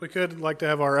We could like to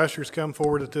have our ushers come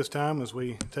forward at this time as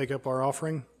we take up our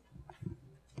offering.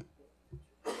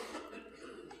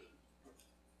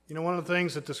 You know, one of the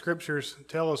things that the scriptures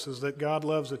tell us is that God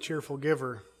loves a cheerful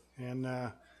giver.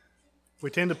 And we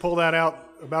tend to pull that out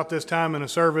about this time in a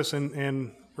service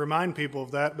and remind people of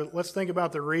that. But let's think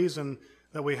about the reason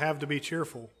that we have to be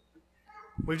cheerful.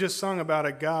 We've just sung about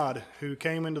a God who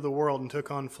came into the world and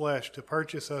took on flesh to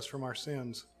purchase us from our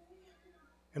sins.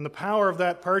 And the power of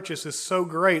that purchase is so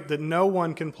great that no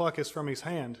one can pluck us from his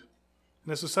hand.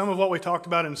 And this is some of what we talked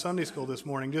about in Sunday school this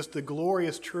morning, just the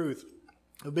glorious truth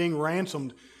of being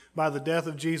ransomed by the death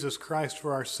of Jesus Christ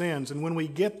for our sins. And when we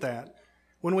get that,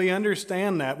 when we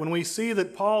understand that, when we see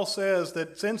that Paul says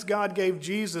that since God gave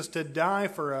Jesus to die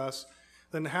for us,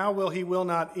 then how will he will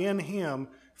not in him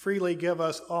freely give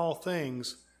us all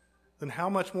things? Then how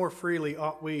much more freely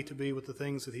ought we to be with the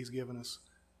things that he's given us?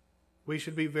 We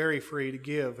should be very free to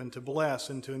give and to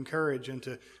bless and to encourage and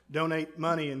to donate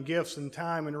money and gifts and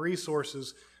time and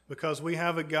resources because we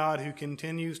have a God who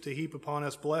continues to heap upon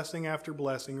us blessing after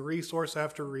blessing, resource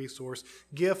after resource,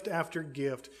 gift after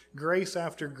gift, grace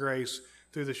after grace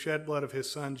through the shed blood of his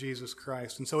Son, Jesus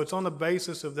Christ. And so it's on the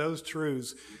basis of those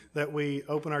truths that we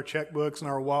open our checkbooks and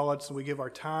our wallets and we give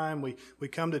our time, we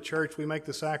come to church, we make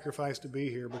the sacrifice to be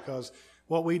here because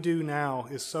what we do now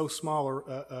is so small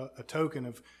a token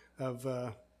of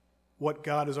what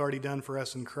God has already done for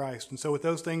us in Christ. And so with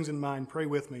those things in mind, pray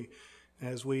with me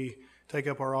as we take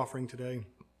up our offering today.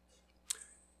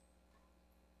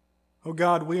 Oh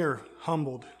God, we are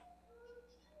humbled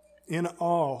in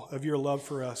awe of your love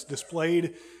for us,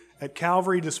 displayed at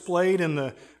Calvary, displayed in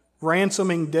the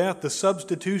ransoming death, the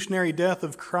substitutionary death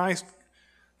of Christ.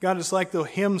 God, it's like the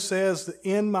hymn says, that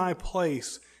in my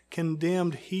place,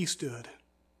 condemned he stood.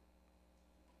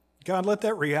 God, let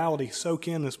that reality soak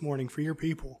in this morning for your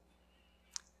people.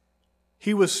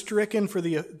 He was stricken for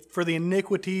the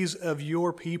iniquities of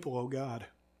your people, O God.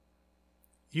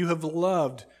 You have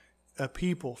loved a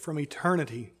people from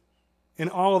eternity. And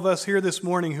all of us here this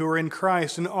morning who are in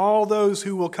Christ, and all those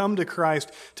who will come to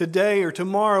Christ today or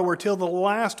tomorrow or till the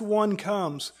last one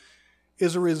comes,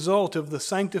 is a result of the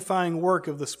sanctifying work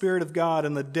of the Spirit of God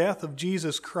and the death of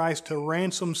Jesus Christ to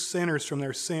ransom sinners from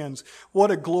their sins. What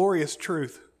a glorious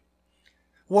truth.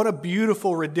 What a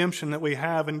beautiful redemption that we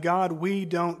have. And God, we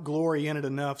don't glory in it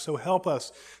enough. So help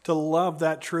us to love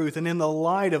that truth. And in the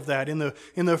light of that, in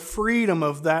the freedom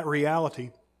of that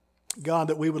reality, God,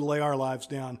 that we would lay our lives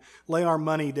down, lay our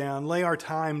money down, lay our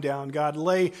time down. God,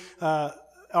 lay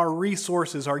our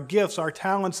resources, our gifts, our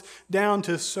talents down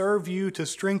to serve you, to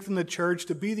strengthen the church,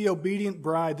 to be the obedient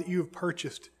bride that you have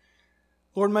purchased.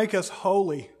 Lord, make us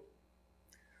holy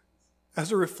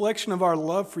as a reflection of our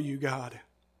love for you, God.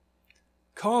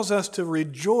 Cause us to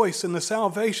rejoice in the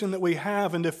salvation that we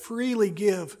have and to freely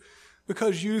give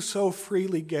because you so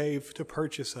freely gave to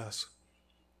purchase us.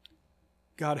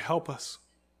 God, help us.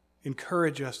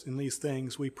 Encourage us in these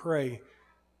things, we pray.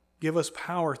 Give us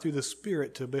power through the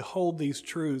Spirit to behold these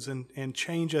truths and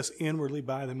change us inwardly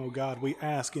by them, O God. We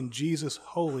ask in Jesus'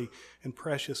 holy and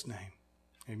precious name.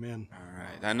 Amen. All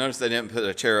right. I noticed they didn't put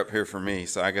a chair up here for me,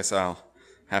 so I guess I'll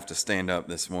have to stand up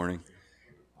this morning.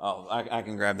 Oh, I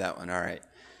can grab that one. All right.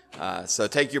 So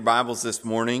take your Bibles this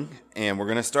morning, and we're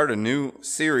going to start a new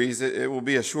series. It will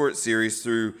be a short series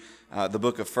through the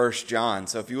book of 1 John.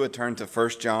 So if you would turn to 1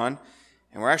 John,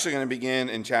 and we're actually going to begin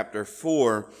in chapter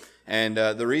 4. And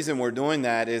the reason we're doing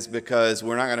that is because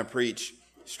we're not going to preach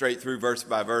straight through verse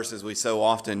by verse as we so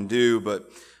often do, but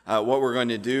what we're going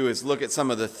to do is look at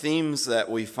some of the themes that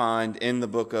we find in the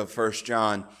book of 1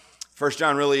 John. 1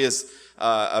 John really is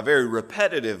a very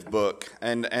repetitive book,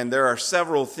 and there are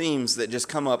several themes that just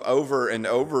come up over and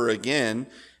over again.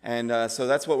 And so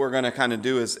that's what we're going to kind of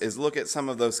do is look at some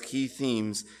of those key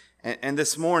themes. And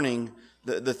this morning,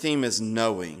 the theme is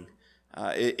knowing.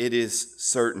 It is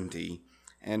certainty.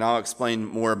 And I'll explain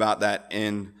more about that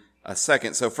in a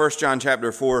second. So 1 John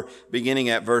chapter 4, beginning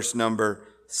at verse number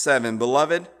 7.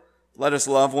 Beloved, let us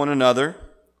love one another,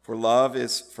 for love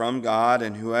is from God,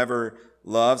 and whoever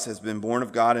loves has been born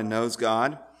of God and knows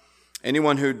God.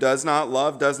 Anyone who does not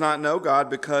love does not know God,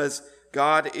 because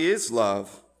God is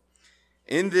love.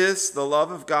 In this, the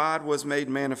love of God was made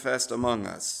manifest among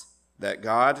us, that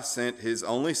God sent his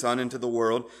only Son into the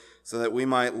world so that we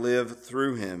might live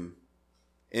through him.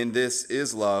 In this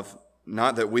is love,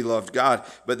 not that we loved God,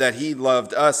 but that he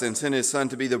loved us and sent his Son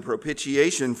to be the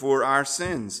propitiation for our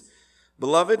sins.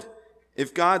 Beloved,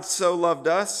 if God so loved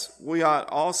us, we ought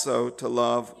also to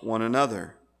love one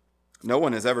another. No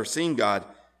one has ever seen God.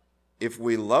 If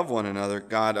we love one another,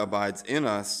 God abides in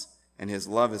us, and his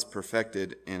love is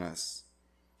perfected in us.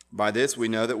 By this we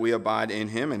know that we abide in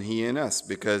him and he in us,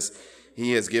 because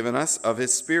he has given us of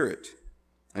his Spirit.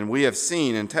 And we have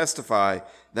seen and testify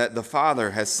that the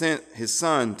Father has sent his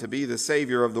Son to be the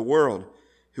Savior of the world.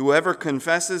 Whoever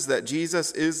confesses that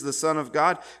Jesus is the Son of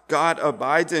God, God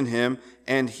abides in him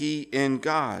and he in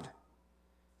God.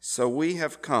 So we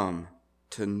have come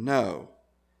to know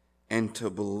and to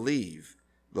believe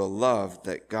the love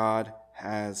that God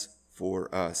has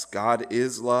for us. God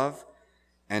is love,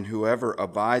 and whoever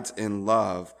abides in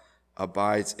love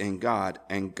abides in God,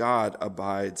 and God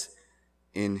abides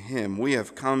in him. We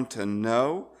have come to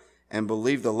know and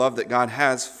believe the love that God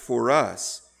has for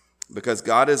us, because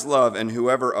God is love, and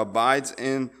whoever abides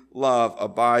in love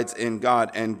abides in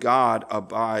God, and God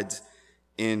abides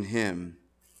in him.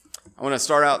 I want to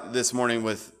start out this morning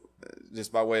with,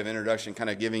 just by way of introduction, kind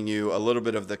of giving you a little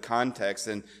bit of the context.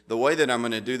 And the way that I'm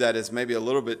going to do that is maybe a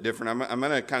little bit different. I'm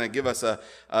going to kind of give us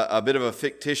a bit of a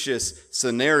fictitious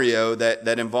scenario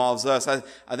that involves us.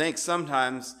 I think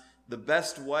sometimes the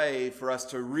best way for us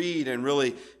to read and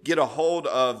really get a hold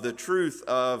of the truth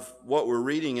of what we're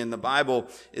reading in the Bible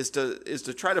is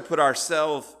to try to put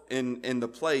ourselves in the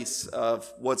place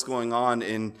of what's going on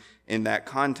in that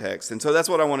context. And so that's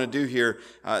what I want to do here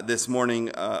this morning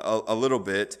a little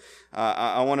bit.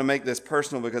 I want to make this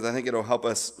personal because I think it'll help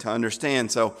us to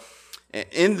understand. So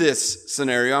in this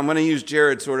scenario, I'm going to use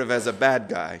Jared sort of as a bad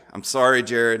guy. I'm sorry,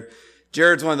 Jared.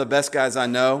 Jared's one of the best guys I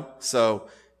know. So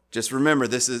just remember,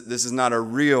 this is not a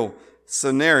real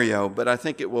scenario, but I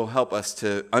think it will help us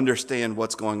to understand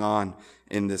what's going on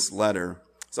in this letter.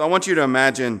 So I want you to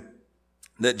imagine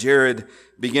that Jared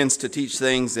begins to teach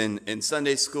things in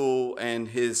Sunday school and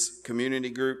his community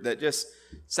group that just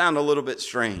sound a little bit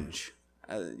strange.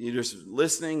 You're just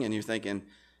listening and you're thinking,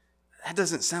 that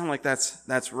doesn't sound like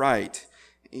that's right.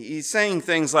 He's saying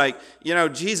things like,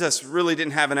 Jesus really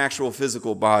didn't have an actual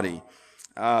physical body.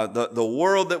 The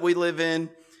world that we live in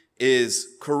is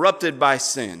corrupted by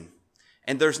sin.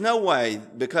 And there's no way,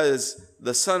 because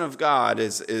the Son of God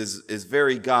is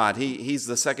very God. He's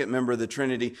the second member of the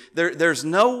Trinity. There's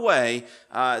no way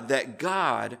that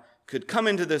God could come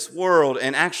into this world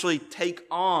and actually take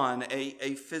on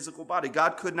a physical body.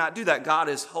 God could not do that. God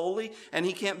is holy, and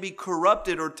he can't be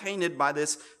corrupted or tainted by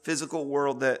this physical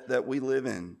world that we live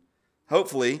in.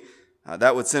 Hopefully,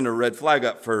 that would send a red flag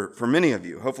up for many of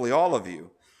you, hopefully all of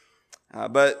you.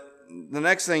 But the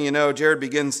next thing you know, Jared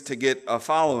begins to get a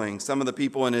following. Some of the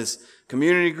people in his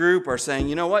community group are saying,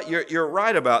 you know what, you're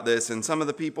right about this. And some of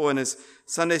the people in his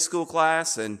Sunday school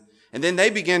class, and then they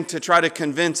begin to try to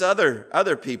convince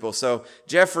other people. So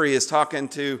Jeffrey is talking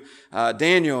to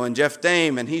Daniel and Jeff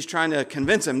Dame, and he's trying to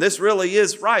convince him this really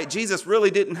is right. Jesus really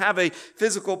didn't have a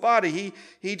physical body.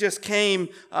 He just came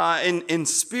in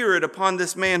spirit upon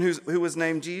this man who was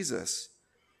named Jesus.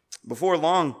 Before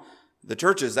long, the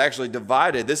church is actually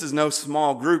divided. This is no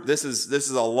small group. This is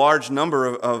a large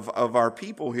number of our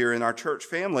people here in our church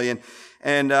family.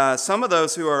 And some of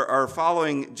those who are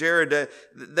following Jared,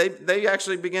 they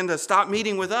actually begin to stop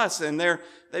meeting with us, and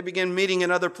they begin meeting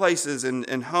in other places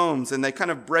and homes, and they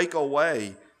kind of break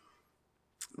away.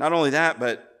 Not only that,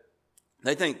 but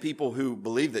they think people who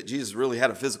believe that Jesus really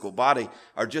had a physical body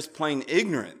are just plain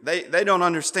ignorant. They don't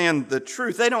understand the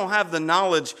truth. They don't have the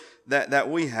knowledge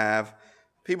that we have.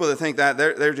 People that think that,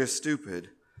 they're just stupid.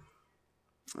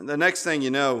 And the next thing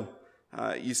you know,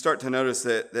 you start to notice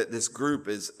that this group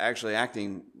is actually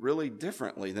acting really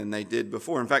differently than they did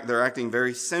before. In fact, they're acting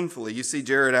very sinfully. You see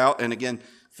Jared out, and again,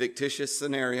 fictitious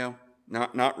scenario,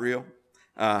 not real.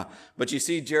 But you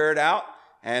see Jared out,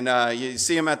 and you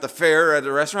see him at the fair, at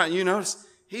the restaurant, and you notice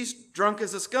he's drunk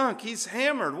as a skunk. He's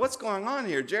hammered. What's going on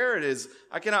here?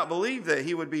 I cannot believe that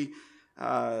he would be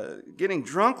getting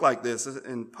drunk like this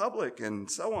in public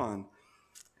and so on.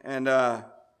 And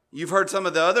you've heard some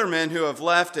of the other men who have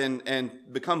left and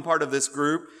become part of this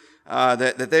group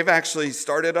that they've actually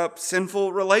started up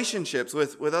sinful relationships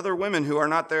with other women who are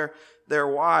not their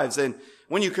wives. And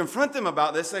when you confront them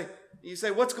about this, you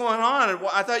say, what's going on?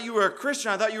 I thought you were a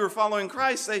Christian. I thought you were following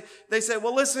Christ. They say,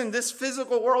 well, listen, this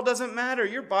physical world doesn't matter.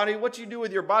 Your body, what you do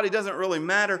with your body doesn't really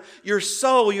matter. Your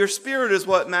soul, your spirit is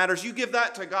what matters. You give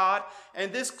that to God,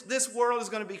 and this world is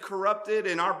going to be corrupted,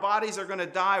 and our bodies are going to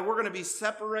die. We're going to be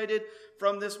separated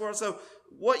from this world. So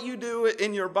what you do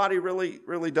in your body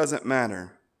really doesn't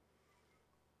matter.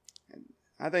 And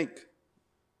I think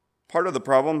part of the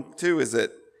problem, too, is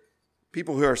that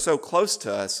people who are so close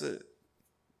to us,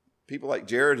 people like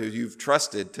Jared, who you've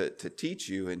trusted to teach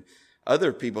you, and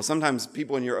other people, sometimes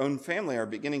people in your own family are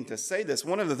beginning to say this.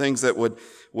 One of the things that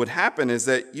would happen is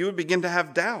that you would begin to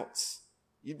have doubts.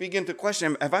 You'd begin to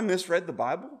question, have I misread the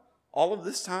Bible all of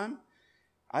this time?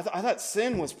 I thought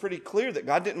sin was pretty clear that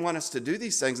God didn't want us to do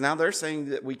these things. Now they're saying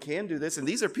that we can do this. And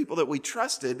these are people that we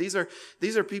trusted. These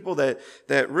are people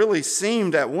that really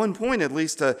seemed at one point at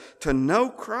least to know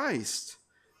Christ.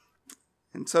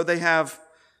 And so they have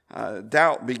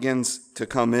doubt begins to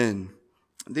come in.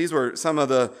 These were some of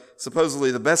the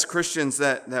supposedly the best Christians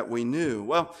that we knew.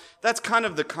 Well, that's kind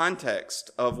of the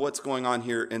context of what's going on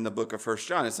here in the book of 1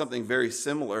 John. It's something very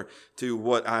similar to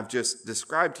what I've just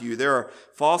described to you. There are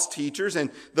false teachers, and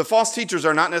the false teachers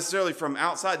are not necessarily from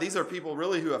outside. These are people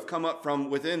really who have come up from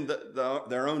within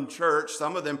their own church.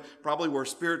 Some of them probably were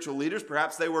spiritual leaders.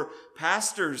 Perhaps they were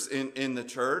pastors in the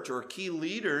church or key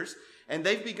leaders. And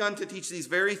they've begun to teach these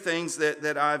very things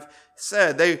that I've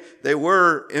said. They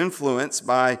were influenced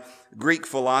by Greek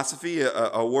philosophy,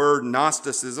 a word,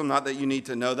 Gnosticism. Not that you need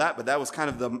to know that, but that was kind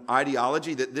of the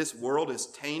ideology that this world is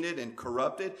tainted and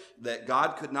corrupted, that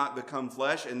God could not become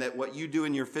flesh, and that what you do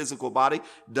in your physical body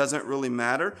doesn't really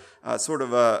matter. Sort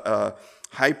of a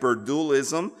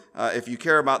hyper-dualism, if you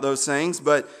care about those things.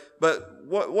 But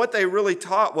what they really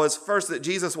taught was, first, that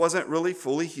Jesus wasn't really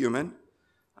fully human.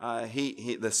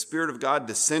 The Spirit of God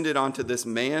descended onto this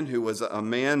man who was a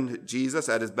man, Jesus,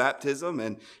 at his baptism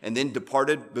and then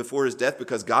departed before his death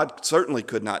because God certainly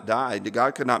could not die.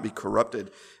 God could not be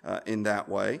corrupted in that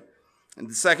way.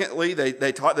 And secondly,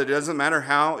 they taught that it doesn't matter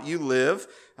how you live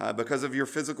because of your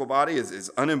physical body is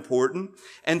unimportant.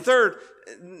 And third,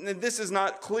 this is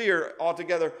not clear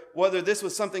altogether whether this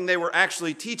was something they were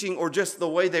actually teaching or just the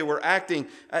way they were acting.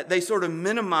 They sort of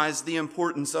minimized the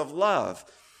importance of love.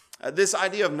 This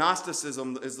idea of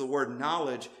Gnosticism is the word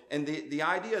knowledge. And the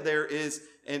idea there is,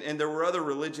 and there were other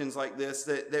religions like this,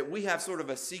 that we have sort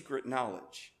of a secret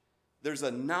knowledge. There's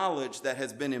a knowledge that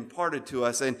has been imparted to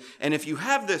us. And if you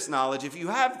have this knowledge, if you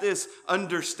have this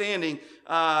understanding,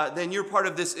 then you're part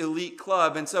of this elite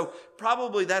club. And so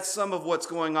probably that's some of what's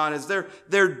going on is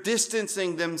they're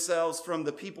distancing themselves from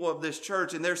the people of this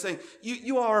church. And they're saying,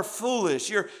 you are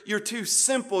foolish. You're too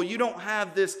simple. You don't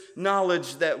have this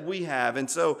knowledge that we have. And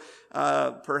so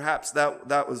perhaps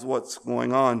that was what's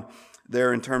going on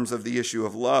there in terms of the issue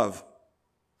of love.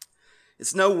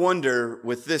 It's no wonder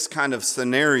with this kind of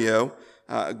scenario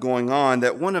going on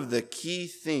that one of the key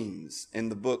themes in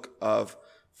the book of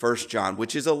 1 John,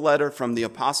 which is a letter from the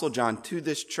Apostle John to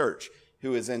this church,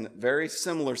 who is in a very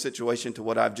similar situation to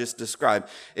what I've just described.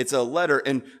 It's a letter,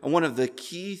 and one of the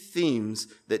key themes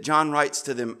that John writes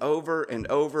to them over and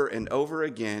over and over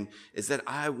again is that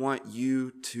I want you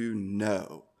to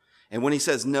know. And when he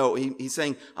says no, he's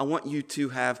saying, I want you to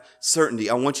have certainty.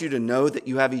 I want you to know that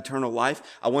you have eternal life.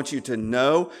 I want you to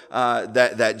know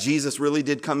that Jesus really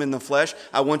did come in the flesh.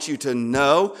 I want you to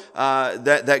know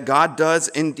that God does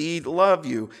indeed love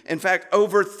you. In fact,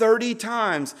 over 30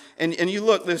 times, and you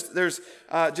look, there's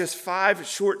just 5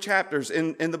 short chapters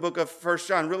in the book of 1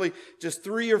 John, really just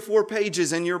 3 or 4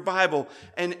 pages in your Bible.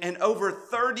 And over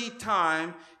 30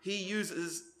 times, he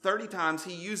uses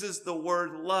the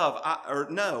word love,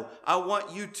 I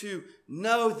want you to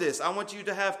know this. I want you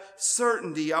to have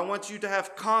certainty. I want you to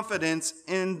have confidence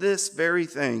in this very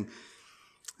thing.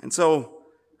 And so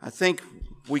I think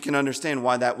we can understand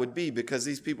why that would be, because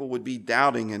these people would be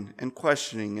doubting and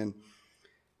questioning. And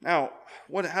now,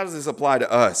 how does this apply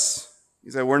to us?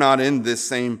 You say, we're not in this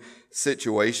same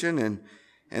situation,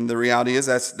 and the reality is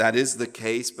that is the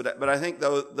case. But I think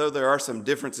though there are some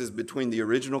differences between the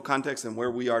original context and where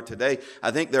we are today,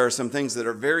 I think there are some things that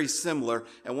are very similar.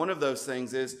 And one of those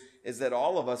things is that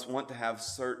all of us want to have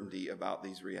certainty about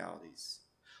these realities.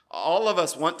 All of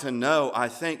us want to know, I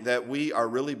think, that we are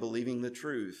really believing the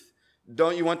truth.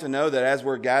 Don't you want to know that as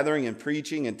we're gathering and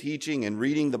preaching and teaching and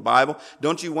reading the Bible,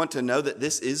 don't you want to know that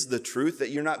this is the truth, that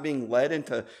you're not being led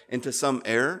into some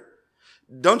error?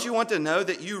 Don't you want to know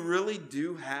that you really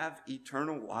do have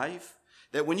eternal life?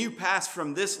 That when you pass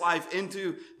from this life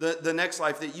into the next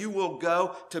life, that you will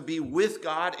go to be with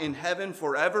God in heaven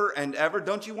forever and ever?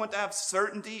 Don't you want to have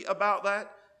certainty about that?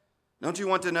 Don't you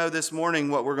want to know this morning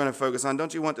what we're going to focus on?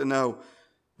 Don't you want to know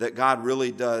that God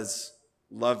really does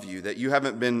love you, that you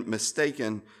haven't been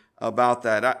mistaken about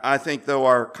that? I think though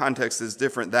our context is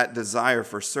different, that desire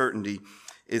for certainty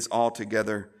is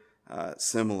altogether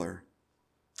similar.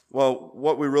 Well,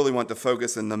 what we really want to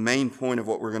focus, and the main point of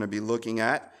what we're going to be looking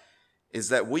at, is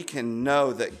that we can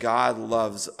know that God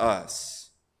loves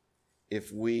us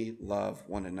if we love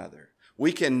one another.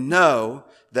 We can know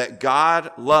that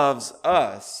God loves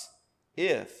us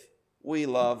if we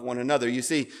love one another. You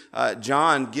see,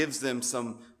 John gives them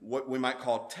some, what we might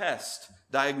call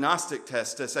diagnostic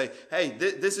tests to say, hey,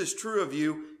 this is true of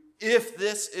you if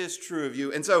this is true of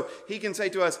you. And so he can say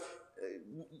to us,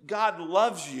 God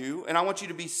loves you, and I want you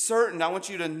to be certain. I want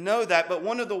you to know that. But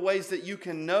one of the ways that you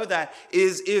can know that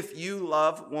is if you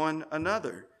love one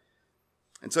another.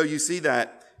 And so you see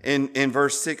that in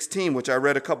verse 16, which I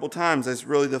read a couple times. That's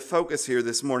really the focus here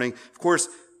this morning. Of course,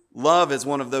 love is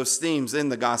one of those themes in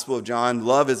the Gospel of John.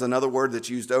 Love is another word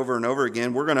that's used over and over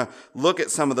again. We're going to look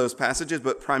at some of those passages,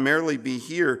 but primarily be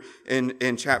here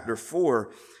in chapter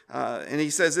 4. And he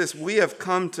says this, we have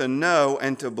come to know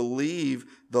and to believe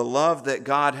the love that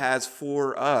God has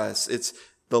for us. It's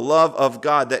the love of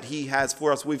God that he has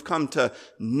for us. We've come to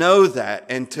know that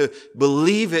and to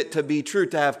believe it to be true,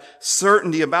 to have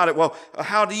certainty about it. Well,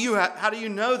 how do you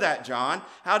know that, John?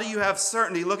 How do you have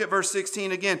certainty? Look at verse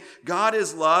 16 again. God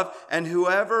is love, and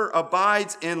whoever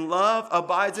abides in love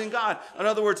abides in God. In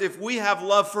other words, if we have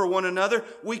love for one another,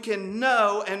 we can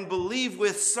know and believe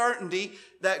with certainty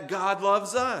that God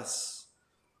loves us.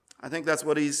 I think that's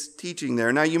what he's teaching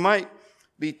there. Now, you might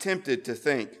be tempted to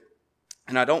think,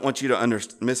 and I don't want you to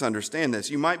misunderstand this.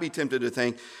 You might be tempted to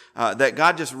think that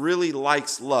God just really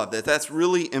likes love, that that's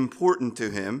really important to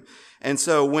him. And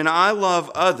so when I love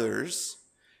others,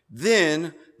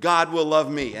 then God will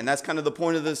love me. And that's kind of the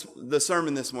point of the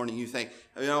sermon this morning. You think,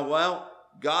 well,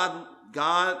 God,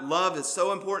 love is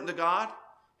so important to God.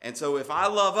 And so if I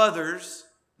love others,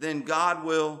 then God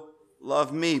will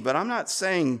love me. But I'm not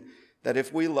saying that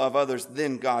if we love others,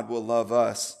 then God will love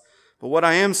us. But what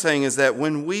I am saying is that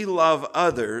when we love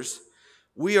others,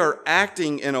 we are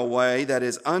acting in a way that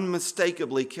is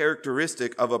unmistakably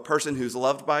characteristic of a person who's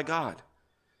loved by God.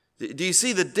 Do you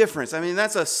see the difference? I mean,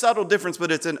 that's a subtle difference,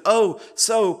 but it's an so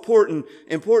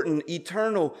important,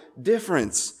 eternal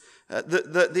difference.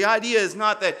 The idea is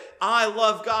not that I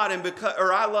love God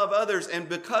or I love others, and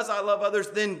because I love others,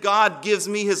 then God gives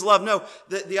me his love. No,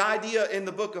 the idea in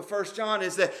the book of 1 John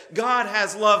is that God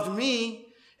has loved me,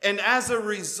 and as a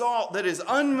result that is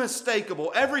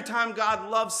unmistakable, every time God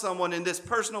loves someone in this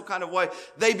personal kind of way,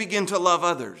 they begin to love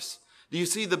others. Do you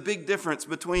see the big difference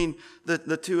between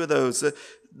the two of those?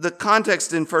 The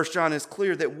context in 1 John is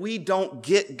clear that we don't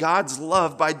get God's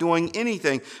love by doing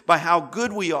anything, by how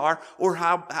good we are or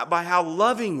by how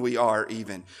loving we are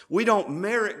even. We don't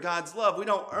merit God's love. We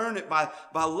don't earn it by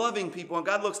loving people. And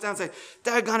God looks down and says,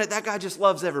 daggone it, that guy just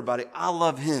loves everybody. I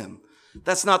love him.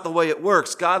 That's not the way it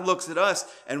works. God looks at us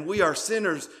and we are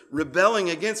sinners rebelling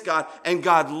against God, and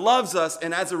God loves us.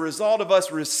 And as a result of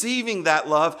us receiving that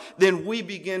love, then we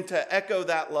begin to echo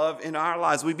that love in our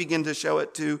lives. We begin to show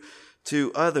it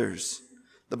to others.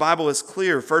 The Bible is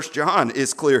clear. 1 John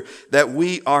is clear that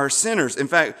we are sinners. In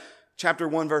fact, chapter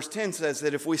 1 verse 10 says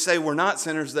that if we say we're not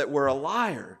sinners, that we're a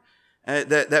liar,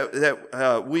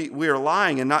 that we are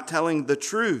lying and not telling the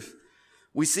truth.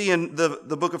 We see in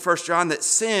the book of 1 John that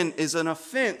sin is an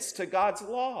offense to God's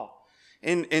law.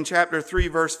 In chapter 3,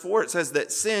 verse 4, it says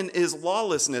that sin is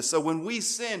lawlessness. So when we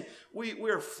sin,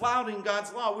 we're flouting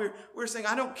God's law. We're saying,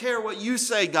 I don't care what you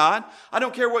say, God. I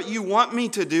don't care what you want me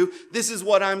to do. This is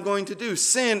what I'm going to do.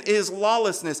 Sin is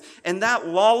lawlessness. And that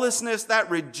lawlessness,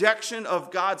 that rejection of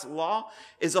God's law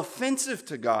is offensive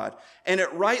to God. And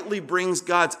it rightly brings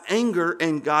God's anger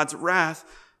and God's wrath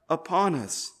upon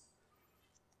us.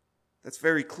 That's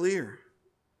very clear.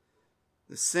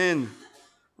 The sin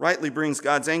rightly brings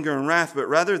God's anger and wrath, but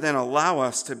rather than allow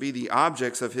us to be the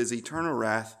objects of his eternal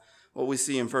wrath, what we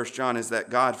see in 1 John is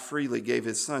that God freely gave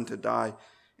his son to die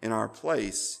in our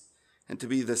place and to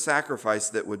be the sacrifice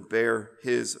that would bear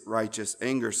his righteous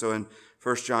anger. So in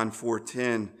 1 John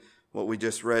 4:10, what we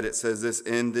just read, it says this,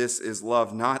 "In this is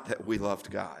love, not that we loved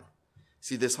God."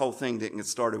 See, this whole thing didn't get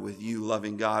started with you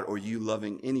loving God or you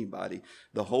loving anybody.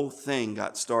 The whole thing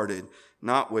got started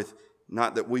not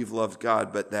that we've loved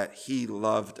God, but that he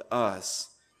loved us.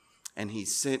 And he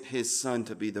sent his son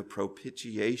to be the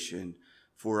propitiation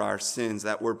for our sins.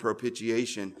 That word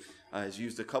propitiation is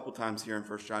used a couple times here in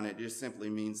 1 John. It just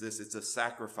simply means this. It's a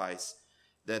sacrifice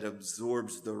that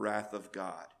absorbs the wrath of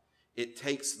God. It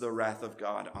takes the wrath of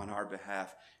God on our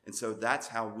behalf. And so that's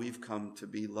how we've come to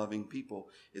be loving people,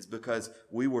 is because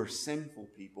we were sinful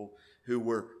people who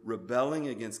were rebelling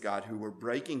against God, who were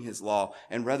breaking his law.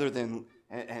 And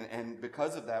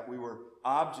because of that, we were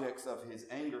objects of his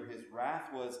anger. His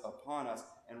wrath was upon us.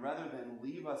 And rather than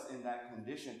leave us in that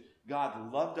condition,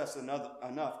 God loved us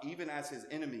enough, even as his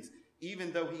enemies.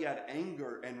 Even though he had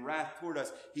anger and wrath toward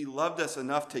us, he loved us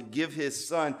enough to give his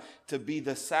son to be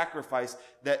the sacrifice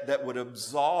that would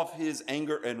absolve his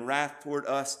anger and wrath toward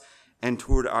us and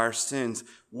toward our sins.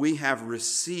 We have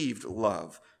received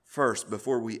love first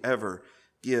before we ever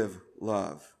give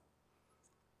love.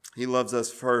 He loves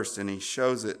us first, and he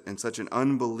shows it in such an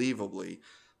unbelievably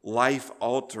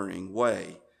life-altering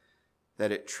way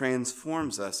that it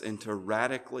transforms us into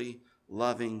radically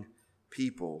loving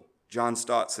people. John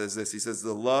Stott says this. He says,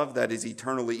 the love that is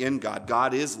eternally in God.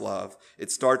 God is love.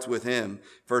 It starts with him.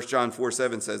 1 John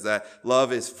 4:7 says that.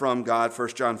 Love is from God. 1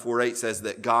 John 4:8 says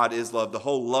that God is love. The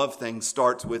whole love thing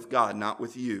starts with God, not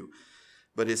with you.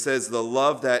 But it says the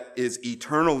love that is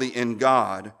eternally in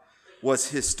God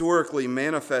was historically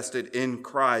manifested in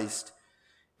Christ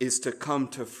is to come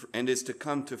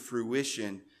to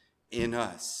fruition in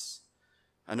us.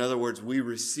 In other words, we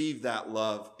receive that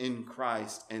love in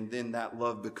Christ, and then that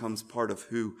love becomes part of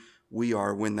who we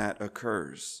are when that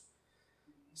occurs.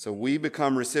 So we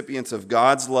become recipients of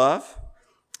God's love,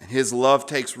 and his love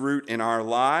takes root in our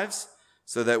lives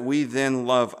so that we then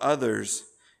love others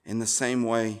in the same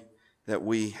way that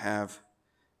we have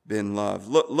been loved.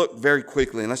 Look very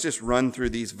quickly, and let's just run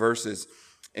through these verses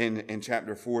in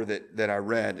chapter 4 that I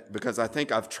read, because I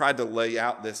think I've tried to lay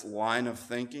out this line of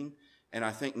thinking, and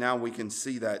I think now we can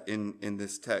see that in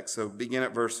this text. So begin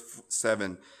at verse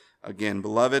 7 again.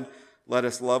 Beloved, let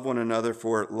us love one another,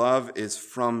 for love is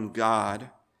from God,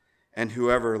 and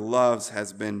whoever loves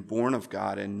has been born of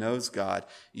God and knows God.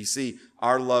 You see,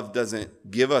 our love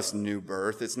doesn't give us new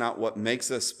birth. It's not what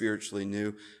makes us spiritually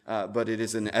new, but it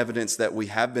is an evidence that we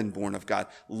have been born of God.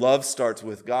 Love starts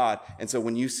with God. And so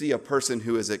when you see a person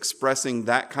who is expressing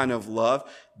that kind of love,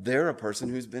 they're a person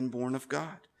who's been born of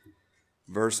God.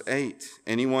 Verse 8,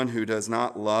 anyone who does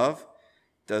not love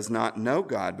does not know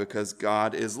God, because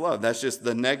God is love. That's just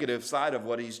the negative side of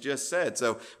what he's just said.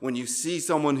 So when you see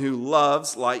someone who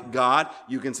loves like God,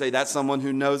 you can say that's someone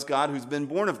who knows God, who's been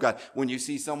born of God. When you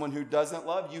see someone who doesn't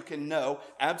love, you can know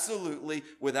absolutely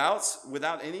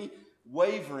without any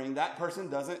wavering that person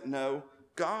doesn't know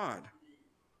God.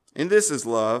 And this is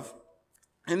love.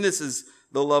 And this is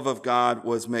the love of God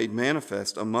was made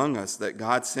manifest among us, that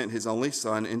God sent his only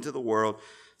Son into the world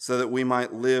so that we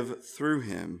might live through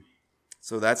him.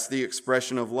 So that's the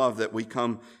expression of love that we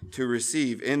come to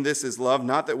receive. In this is love,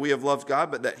 not that we have loved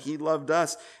God, but that he loved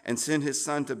us and sent his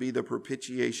Son to be the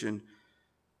propitiation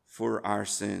for our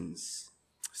sins.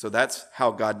 So that's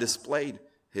how God displayed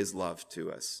his love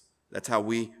to us. That's how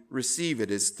we receive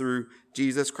it, is through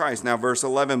Jesus Christ. Now, verse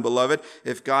 11, beloved,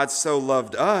 if God so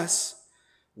loved us,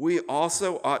 we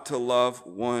also ought to love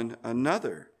one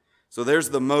another. So there's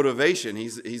the motivation.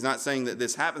 He's not saying that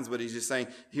this happens, but he's just saying,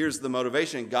 here's the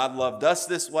motivation. God loved us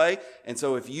this way. And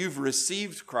so if you've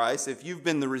received Christ, if you've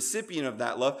been the recipient of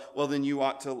that love, well, then you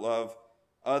ought to love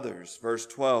others. Verse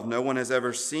 12, no one has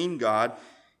ever seen God.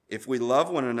 If we love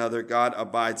one another, God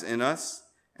abides in us,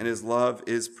 and his love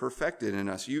is perfected in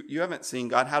us. You haven't seen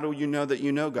God. How do you know that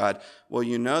you know God? Well,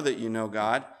 you know that you know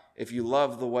God if you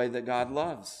love the way that God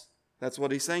loves. That's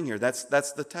what he's saying here. That's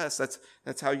the test.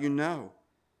 That's how you know.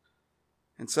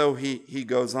 And so he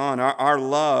goes on. Our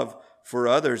love for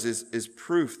others is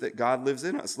proof that God lives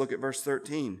in us. Look at verse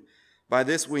 13. By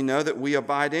this we know that we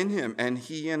abide in him and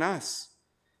he in us,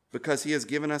 because he has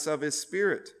given us of his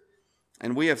Spirit.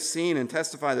 And we have seen and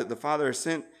testify that the Father has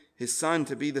sent his Son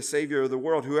to be the Savior of the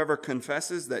world. Whoever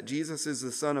confesses that Jesus is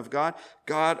the Son of God,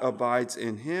 God abides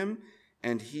in him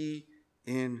and he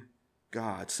in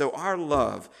God. So our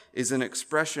love is an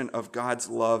expression of God's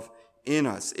love in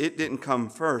us. It didn't come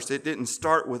first. It didn't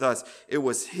start with us. It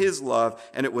was his love,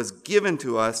 and it was given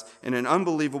to us in an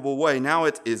unbelievable way. Now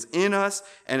it is in us,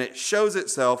 and it shows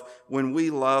itself when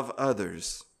we love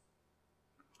others.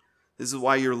 This is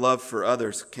why your love for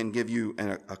others can give you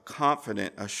a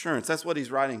confident assurance. That's what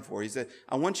he's writing for. He said,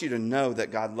 I want you to know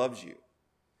that God loves you.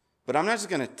 But I'm not just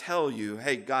going to tell you,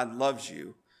 hey, God loves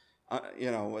you.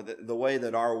 The way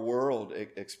that our world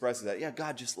expresses that. Yeah,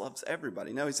 God just loves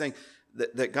everybody. No, he's saying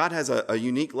that God has a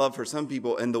unique love for some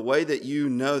people, and the way that you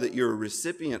know that you're a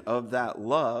recipient of that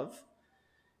love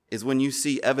is when you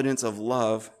see evidence of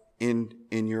love in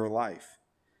your life.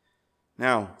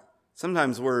 Now,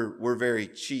 sometimes we're very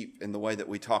cheap in the way that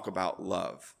we talk about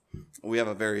love. We have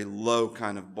a very low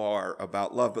kind of bar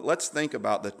about love. But let's think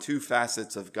about the two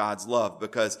facets of God's love,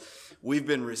 because we've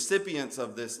been recipients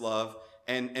of this love.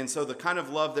 And so the kind of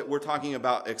love that we're talking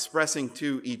about expressing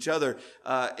to each other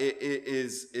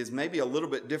is maybe a little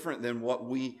bit different than what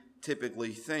we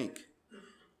typically think.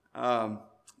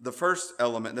 The first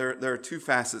element, there are two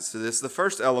facets to this. The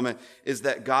first element is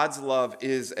that God's love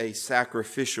is a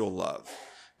sacrificial love.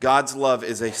 God's love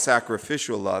is a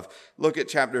sacrificial love. Look at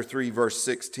chapter 3, verse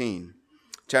 16.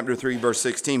 Chapter 3, verse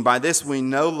 16. By this we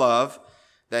know love,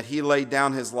 that he laid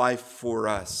down his life for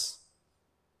us.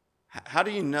 How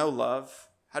do you know love?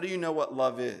 How do you know what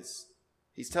love is?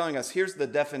 He's telling us, here's the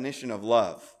definition of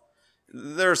love.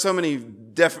 there are so many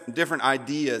different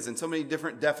ideas and so many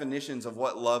different definitions of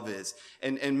what love is.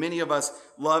 And many of us,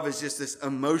 love is just this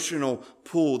emotional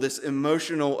pull, this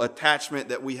emotional attachment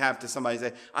that we have to somebody.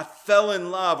 Say, I fell in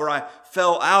love or I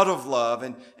fell out of love.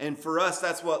 And for us,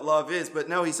 that's what love is. But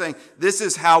no, he's saying this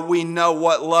is how we know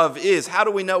what love is. How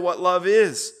do we know what love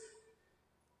is?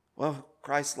 Well,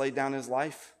 Christ laid down his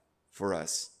life for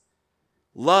us.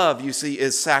 Love, you see,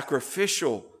 is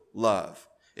sacrificial love.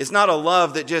 It's not a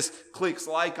love that just clicks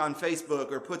like on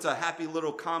Facebook or puts a happy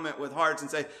little comment with hearts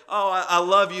and say, oh, I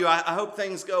love you. I hope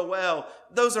things go well.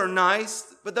 Those are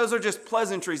nice, but those are just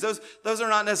pleasantries. Those are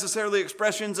not necessarily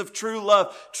expressions of true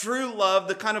love. True love,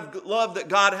 the kind of love that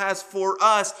God has for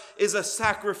us, is a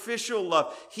sacrificial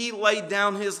love. He laid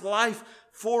down his life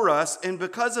for us. And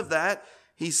because of that,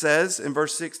 he says in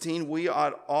verse 16, we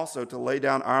ought also to lay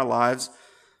down our lives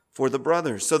for the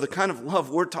brothers. So the kind of love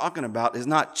we're talking about is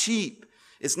not cheap.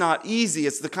 It's not easy.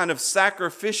 It's the kind of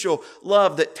sacrificial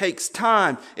love that takes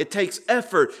time. It takes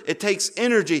effort. It takes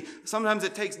energy. Sometimes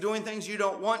it takes doing things you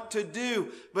don't want to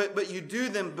do, but you do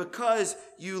them because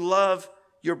you love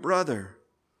your brother.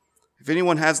 If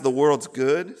anyone has the world's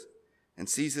good and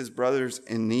sees his brothers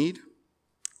in need,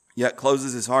 yet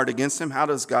closes his heart against him, how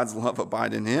does God's love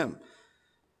abide in him?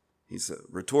 It's a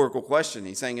rhetorical question.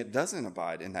 He's saying it doesn't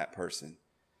abide in that person.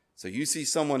 So you see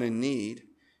someone in need,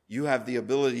 you have the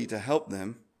ability to help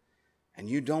them, and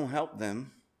you don't help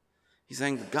them. He's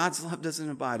saying God's love doesn't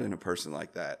abide in a person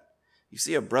like that. You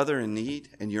see a brother in need,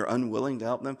 and you're unwilling to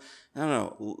help them?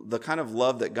 No. The kind of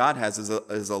love that God has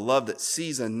is a love that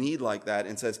sees a need like that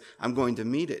and says, I'm going to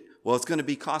meet it. Well, it's going to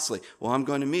be costly. Well, I'm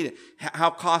going to meet it. How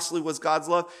costly was God's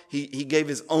love? He gave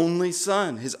his only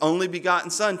son, his only begotten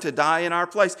son, to die in our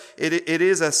place. It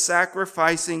is a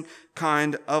sacrificing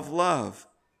kind of love.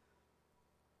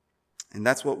 And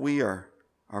that's what we are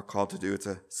called to do. It's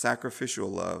a sacrificial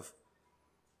love.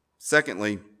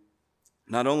 Secondly,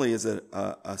 not only is it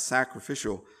a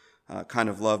sacrificial kind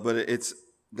of love, but it's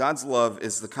God's love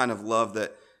is the kind of love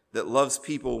that loves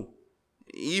people,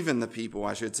 even the people,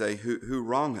 I should say, who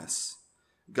wrong us.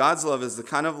 God's love is the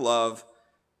kind of love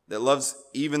that loves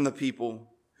even the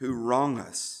people who wrong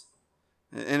us.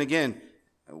 And again,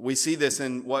 we see this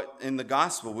in the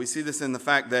gospel. We see this in the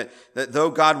fact that though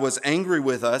God was angry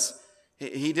with us,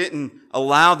 he didn't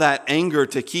allow that anger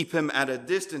to keep him at a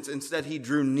distance. Instead, he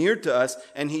drew near to us,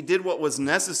 and he did what was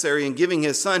necessary in giving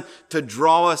his son to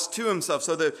draw us to himself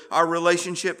so that our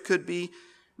relationship could be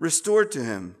restored to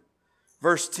him.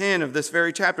 Verse 10 of this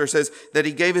very chapter says that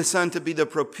he gave his son to be the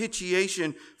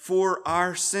propitiation for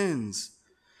our sins.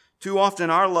 Too often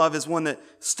our love is one that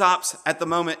stops at the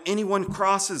moment anyone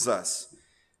crosses us.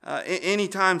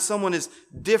 Anytime someone is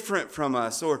different from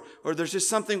us or there's just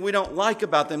something we don't like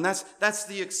about them, that's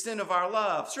the extent of our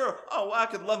love. Sure, I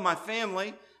could love my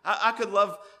family. I could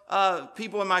love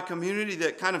people in my community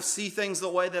that kind of see things the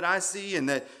way that I see and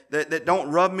that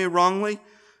don't rub me wrongly.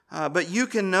 But you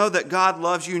can know that God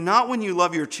loves you not when you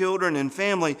love your children and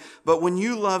family, but when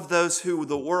you love those who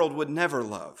the world would never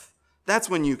love. That's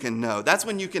when you can know. That's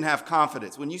when you can have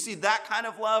confidence. When you see that kind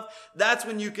of love, that's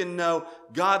when you can know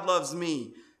God loves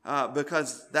me.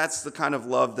 Because that's the kind of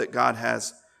love that God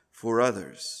has for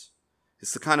others.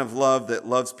 It's the kind of love that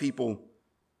loves people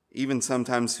even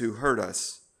sometimes who hurt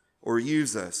us or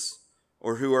use us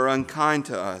or who are unkind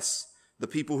to us. The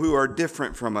people who are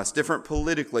different from us, different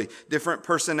politically, different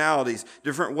personalities,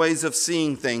 different ways of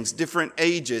seeing things, different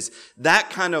ages. That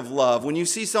kind of love, when you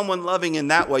see someone loving in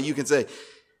that way, you can say,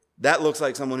 that looks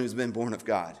like someone who's been born of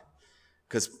God.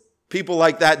 Because people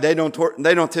like that, they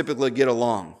don't typically get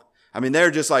along. I mean,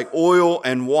 they're just like oil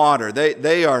and water.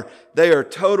 They are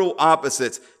total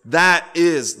opposites. That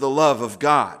is the love of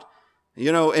God.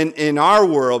 You know, in our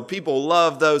world, people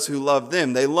love those who love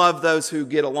them. They love those who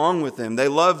get along with them. They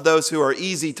love those who are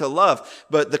easy to love.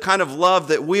 But the kind of love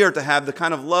that we are to have, the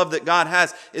kind of love that God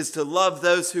has, is to love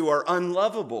those who are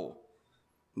unlovable.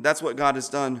 That's what God has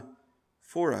done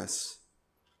for us.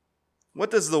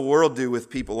 What does the world do with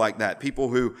people like that? People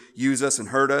who use us and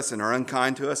hurt us and are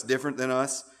unkind to us, different than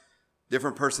us?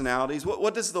 Different personalities.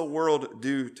 What does the world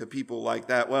do to people like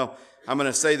that? Well, I'm going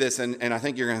to say this, and I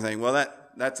think you're going to think, well,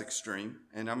 that's extreme,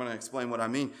 and I'm going to explain what I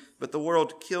mean. But the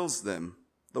world kills them.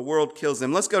 The world kills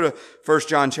them. Let's go to 1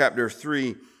 John chapter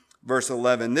 3, verse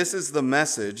 11. This is the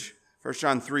message, 1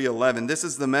 John 3:11. This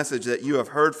is the message that you have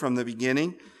heard from the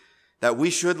beginning, that we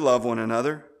should love one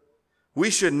another. We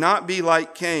should not be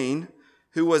like Cain,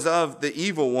 who was of the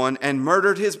evil one and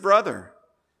murdered his brother.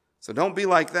 So don't be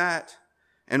like that.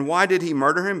 And why did he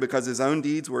murder him? Because his own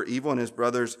deeds were evil and his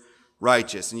brother's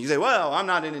righteous. And you say, well, I'm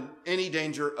not in any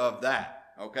danger of that,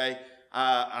 okay?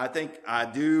 I think I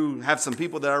do have some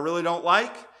people that I really don't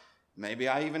like. Maybe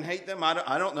I even hate them.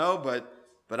 I don't know,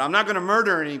 but I'm not going to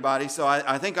murder anybody, so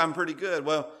I think I'm pretty good.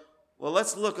 Well,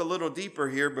 let's look a little deeper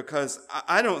here, because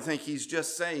I don't think he's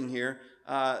just saying here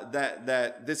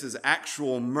that this is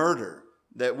actual murder,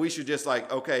 that we should just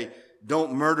okay,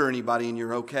 don't murder anybody and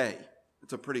you're okay.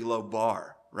 It's a pretty low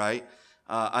bar, right?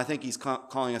 I think he's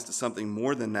calling us to something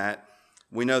more than that.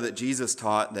 We know that Jesus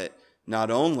taught that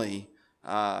not only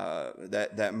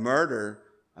that murder,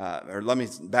 or let me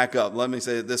back up, let me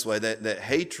say it this way, that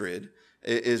hatred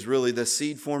is really the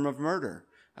seed form of murder.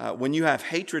 When you have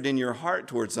hatred in your heart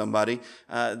towards somebody,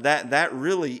 that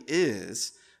really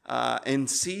is in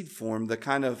seed form the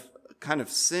kind of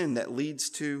sin that leads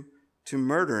to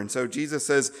murder. And so Jesus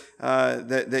says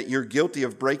that you're guilty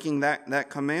of breaking that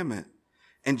commandment.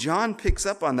 And John picks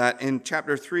up on that in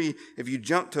chapter 3. If you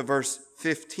jump to verse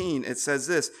 15, it says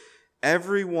this: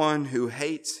 everyone who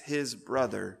hates his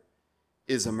brother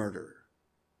is a murderer.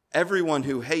 Everyone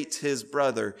who hates his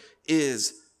brother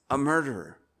is a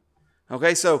murderer.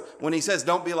 Okay, so when he says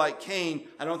don't be like Cain,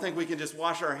 I don't think we can just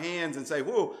wash our hands and say,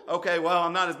 whoa, okay, well,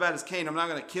 I'm not as bad as Cain. I'm not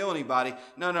going to kill anybody.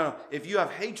 No. If you have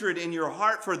hatred in your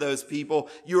heart for those people,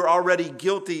 you're already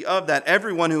guilty of that.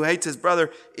 Everyone who hates his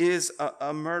brother is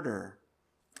a murderer.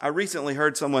 I recently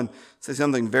heard someone say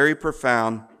something very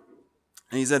profound.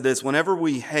 And he said this: whenever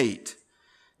we hate,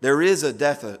 there is a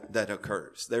death that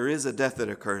occurs. There is a death that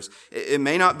occurs. It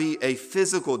may not be a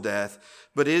physical death,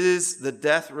 but it is the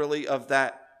death really of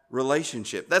that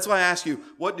relationship. That's why I ask you,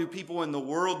 what do people in the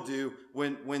world do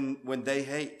when they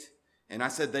hate? And I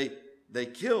said they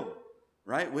kill,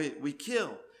 right? We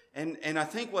kill. And I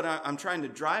think what I'm trying to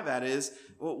drive at is,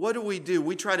 well, what do?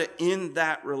 We try to end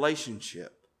that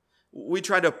relationship. We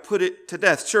try to put it to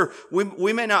death. Sure,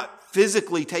 we may not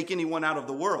physically take anyone out of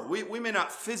the world. We may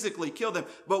not physically kill them,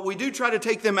 but we do try to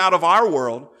take them out of our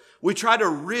world. We try to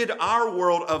rid our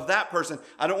world of that person.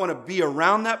 I don't want to be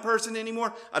around that person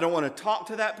anymore. I don't want to talk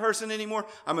to that person anymore.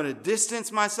 I'm going to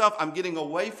distance myself. I'm getting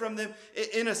away from them.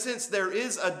 In a sense, there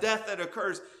is a death that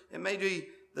occurs. It may be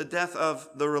the death of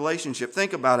the relationship.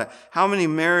 Think about it. How many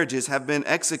marriages have been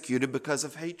executed because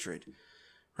of hatred?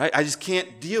 Right? I just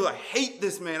can't deal. I hate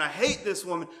this man. I hate this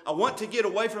woman. I want to get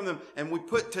away from them. And we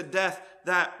put to death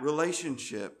that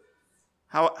relationship.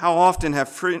 How often have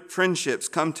friendships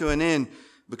come to an end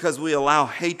because we allow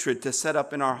hatred to set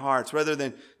up in our hearts rather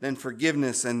than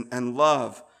forgiveness and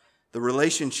love? The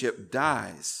relationship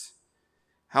dies.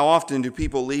 How often do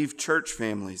people leave church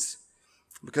families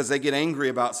because they get angry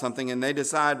about something and they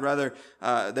decide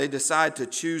to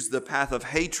choose the path of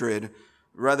hatred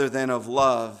rather than of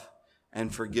love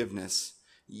and forgiveness?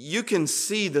 You can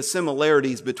see the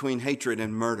similarities between hatred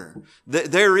and murder.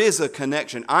 There is a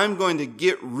connection. I'm going to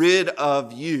get rid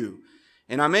of you.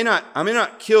 And I may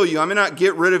not kill you. I may not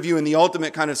get rid of you in the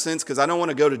ultimate kind of sense, because I don't want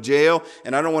to go to jail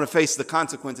and I don't want to face the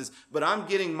consequences. But I'm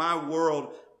getting my world.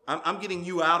 I'm getting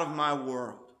you out of my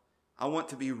world. I want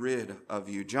to be rid of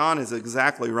you. John is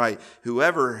exactly right.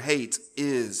 Whoever hates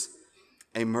is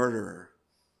a murderer.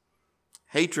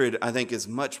 Hatred, I think, is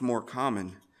much more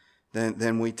common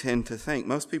than we tend to think.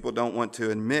 Most people don't want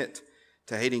to admit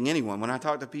to hating anyone. When I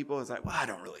talk to people, it's like, well, I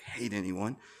don't really hate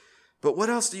anyone. But what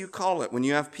else do you call it when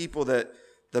you have people that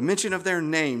the mention of their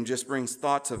name just brings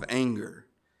thoughts of anger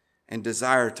and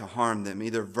desire to harm them,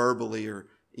 either verbally or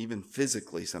even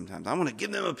physically sometimes? I want to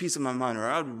give them a piece of my mind, or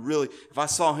I would really, if I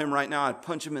saw him right now, I'd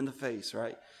punch him in the face,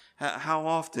 right? How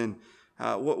often,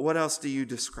 what else do you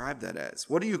describe that as?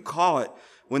 What do you call it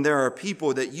when there are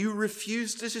people that you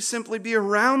refuse to just simply be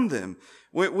around them?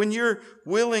 When you're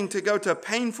willing to go to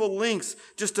painful lengths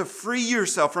just to free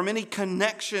yourself from any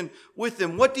connection with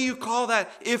them, what do you call that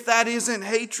if that isn't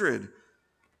hatred?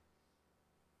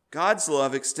 God's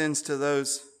love extends to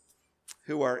those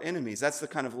who are enemies. That's the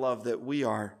kind of love that we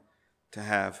are to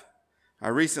have. I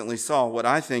recently saw what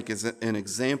I think is an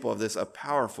example of this, a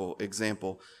powerful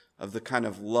example of the kind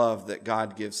of love that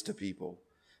God gives to people.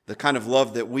 The kind of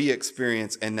love that we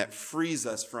experience and that frees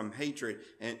us from hatred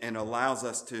and allows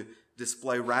us to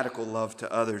display radical love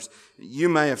to others. You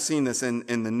may have seen this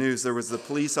in the news. There was the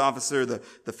police officer, the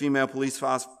female police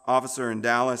officer in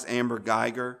Dallas, Amber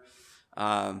Geiger.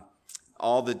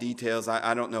 All the details,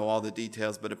 I don't know all the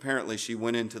details, but apparently she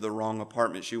went into the wrong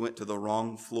apartment. She went to the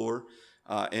wrong floor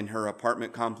in her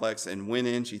apartment complex and went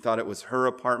in. She thought it was her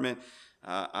apartment.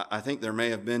 I think there may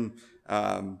have been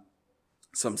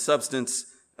some substance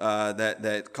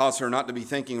that caused her not to be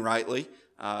thinking rightly.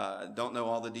 Don't know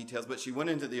all the details, but she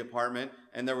went into the apartment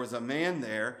and there was a man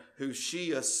there who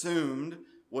she assumed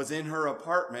was in her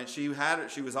apartment. She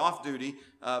was off duty,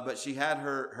 but she had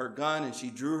her gun and she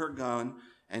drew her gun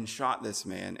and shot this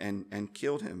man and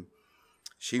killed him.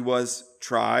 She was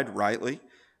tried rightly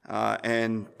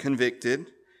and convicted.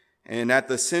 And at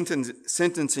the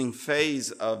sentencing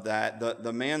phase of that,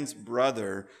 the man's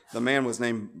brother, the man was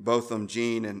named Botham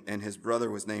Jean, and his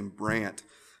brother was named Brant.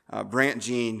 Brant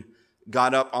Jean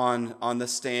got up on the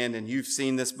stand, and you've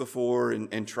seen this before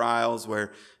in trials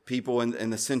where people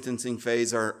in the sentencing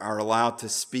phase are allowed to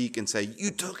speak and say, "You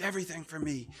took everything from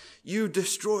me. You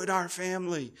destroyed our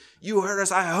family. You hurt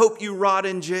us. I hope you rot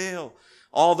in jail."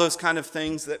 All those kind of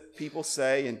things that people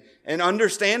say. And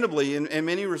understandably, in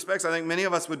many respects, I think many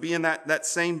of us would be in that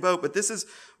same boat. But this is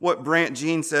what Brant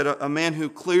Jean said, a man who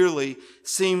clearly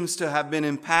seems to have been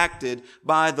impacted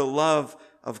by the love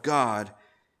of God.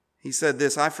 He said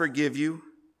this, "I forgive you.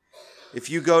 If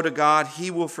you go to God,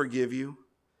 He will forgive you.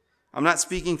 I'm not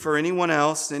speaking for anyone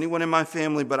else, anyone in my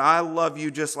family, but I love you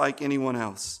just like anyone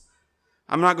else.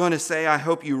 I'm not going to say I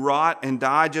hope you rot and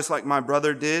die just like my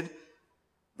brother did,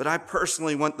 but I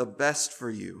personally want the best for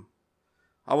you.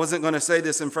 I wasn't going to say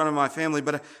this in front of my family,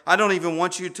 but I don't even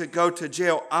want you to go to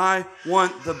jail. I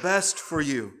want the best for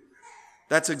you."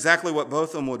 That's exactly what both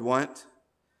of them would want.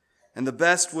 And the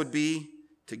best would be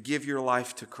to give your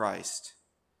life to Christ.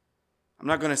 I'm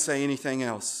not going to say anything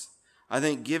else. I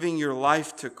think giving your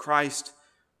life to Christ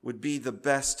would be the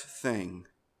best thing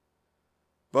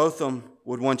both of them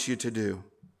would want you to do.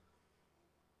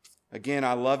 Again,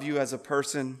 I love you as a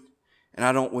person, and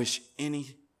I don't wish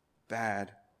any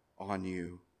bad on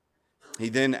you. He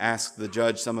then asked the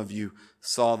judge, some of you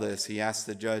saw this, he asked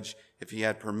the judge if he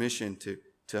had permission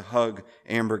to hug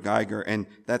Amber Geiger, and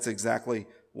that's exactly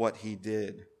what he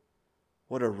did.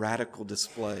 What a radical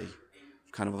display.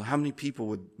 How many people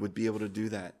would be able to do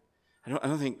that? I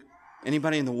don't think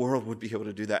anybody in the world would be able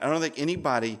to do that. I don't think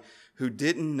anybody who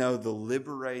didn't know the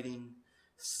liberating,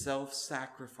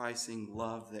 self-sacrificing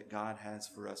love that God has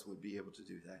for us would be able to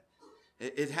do that.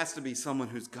 It has to be someone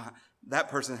that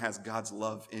person has God's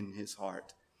love in his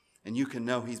heart. And you can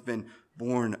know he's been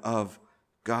born of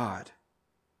God.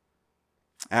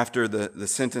 After the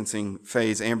sentencing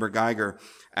phase, Amber Geiger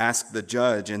asked the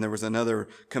judge, and there was another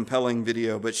compelling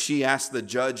video, but she asked the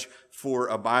judge for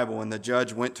a Bible, and the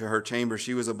judge went to her chamber.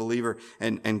 She was a believer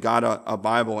and got a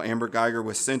Bible. Amber Geiger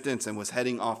was sentenced and was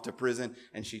heading off to prison,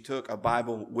 and she took a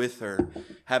Bible with her,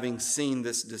 having seen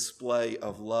this display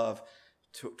of love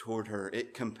toward her.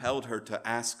 It compelled her to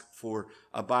ask for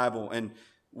a Bible. And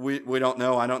we don't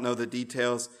know, I don't know the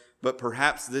details, but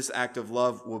perhaps this act of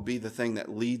love will be the thing that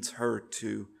leads her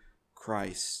to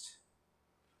Christ.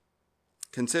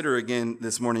 Consider again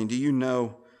this morning, do you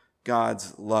know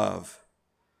God's love?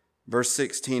 Verse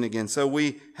 16 again, "So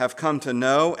we have come to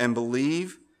know and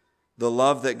believe the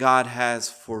love that God has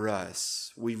for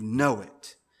us." We know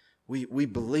it. We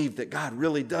believe that God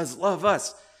really does love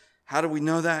us. How do we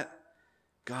know that?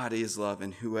 God is love,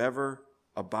 and whoever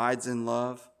abides in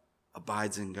love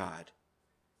abides in God,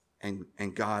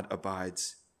 and God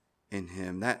abides in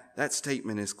him. That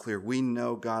statement is clear. We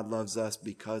know God loves us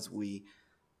because we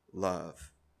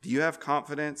love. Do you have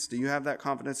confidence? Do you have that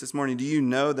confidence this morning? Do you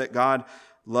know that God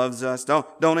loves us?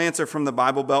 Don't answer from the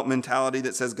Bible Belt mentality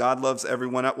that says God loves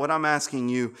everyone. What I'm asking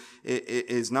you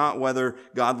is not whether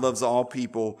God loves all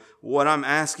people. What I'm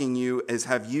asking you is,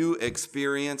 have you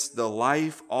experienced the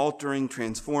life-altering,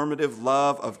 transformative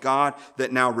love of God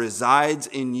that now resides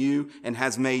in you and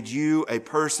has made you a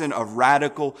person of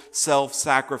radical,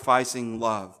 self-sacrificing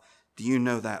love? Do you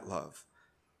know that love?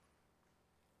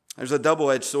 There's a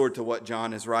double-edged sword to what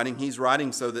John is writing. He's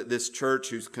writing so that this church,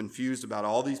 who's confused about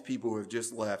all these people who have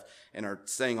just left and are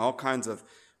saying all kinds of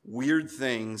weird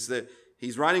things, that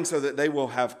he's writing so that they will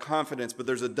have confidence. But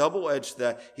there's a double edge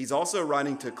that he's also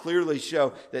writing to clearly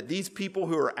show that these people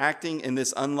who are acting in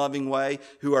this unloving way,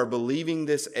 who are believing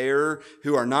this error,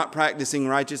 who are not practicing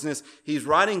righteousness, he's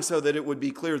writing so that it would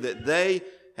be clear that they,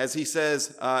 as he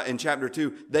says in chapter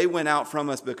 2, they went out from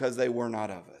us because they were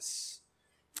not of us.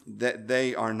 That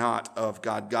they are not of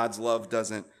God. God's love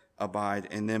doesn't abide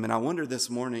in them. And I wonder this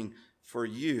morning for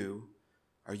you,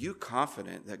 are you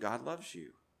confident that God loves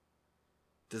you?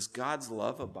 Does God's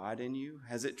love abide in you?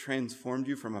 Has it transformed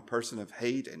you from a person of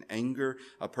hate and anger,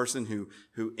 a person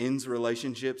who ends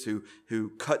relationships, who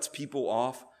cuts people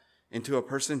off, into a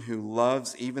person who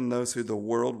loves even those who the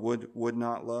world would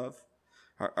not love?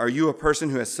 Are you a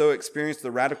person who has so experienced the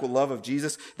radical love of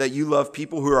Jesus that you love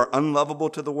people who are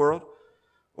unlovable to the world?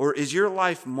 Or is your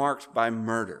life marked by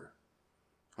murder?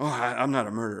 Oh, I'm not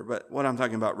a murderer, but what I'm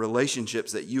talking about,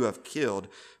 relationships that you have killed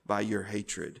by your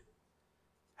hatred.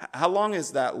 How long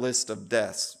is that list of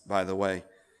deaths, by the way?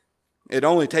 It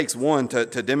only takes one to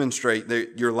demonstrate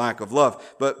your lack of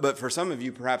love. But for some of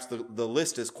you, perhaps the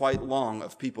list is quite long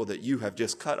of people that you have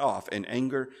just cut off in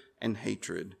anger and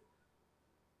hatred.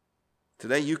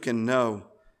 Today you can know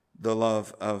the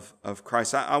love of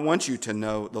Christ. I want you to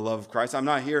know the love of Christ. I'm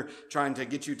not here trying to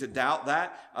get you to doubt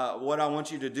that. What I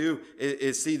want you to do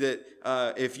is see that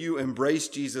if you embrace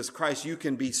Jesus Christ, you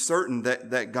can be certain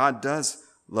that God does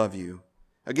love you.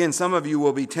 Again, some of you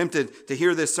will be tempted to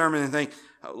hear this sermon and think,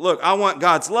 look, I want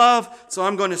God's love, so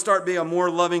I'm going to start being a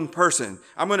more loving person.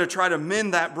 I'm going to try to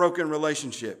mend that broken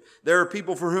relationship. There are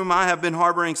people for whom I have been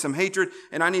harboring some hatred,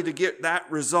 and I need to get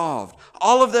that resolved.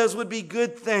 All of those would be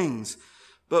good things.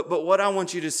 But what I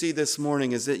want you to see this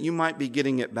morning is that you might be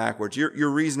getting it backwards. Your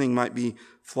reasoning might be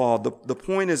flawed. The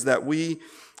point is that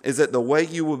the way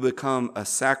you will become a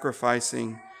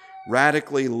sacrificing,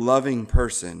 radically loving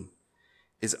person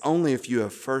is only if you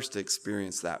have first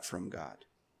experienced that from God.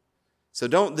 So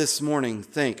don't this morning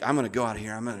think, I'm going to go out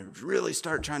here, I'm going to really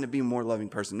start trying to be a more loving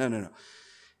person. No.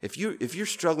 If you're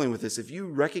struggling with this, if you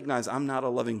recognize I'm not a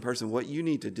loving person, what you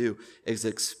need to do is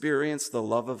experience the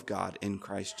love of God in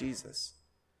Christ Jesus.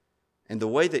 And the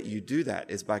way that you do that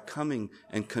is by coming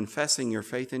and confessing your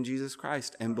faith in Jesus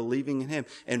Christ and believing in him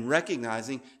and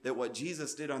recognizing that what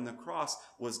Jesus did on the cross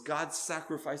was God's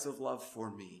sacrifice of love for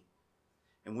me.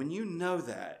 And when you know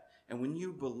that and when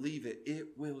you believe it, it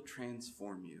will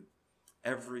transform you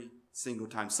every single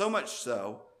time. So much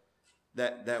so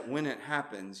that when it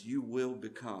happens, you will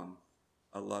become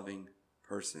a loving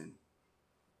person.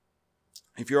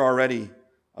 If you're already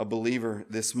a believer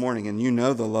this morning and you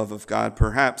know the love of God,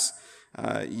 perhaps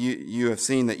you have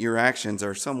seen that your actions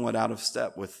are somewhat out of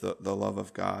step with the love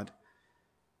of God.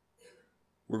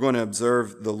 We're going to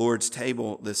observe the Lord's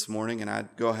table this morning, and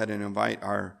I'd go ahead and invite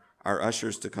our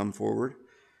ushers to come forward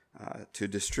to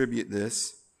distribute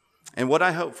this. And what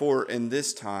I hope for in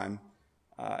this time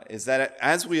is that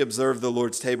as we observe the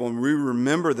Lord's table and we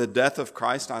remember the death of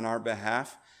Christ on our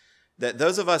behalf, that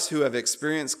those of us who have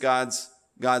experienced God's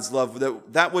love,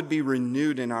 that would be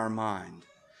renewed in our mind.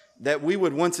 That we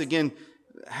would once again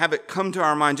have it come to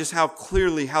our mind just how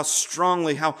clearly, how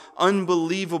strongly, how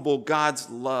unbelievable God's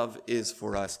love is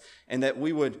for us. And that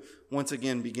we would once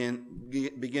again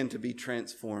begin to be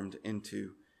transformed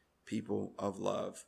into people of love.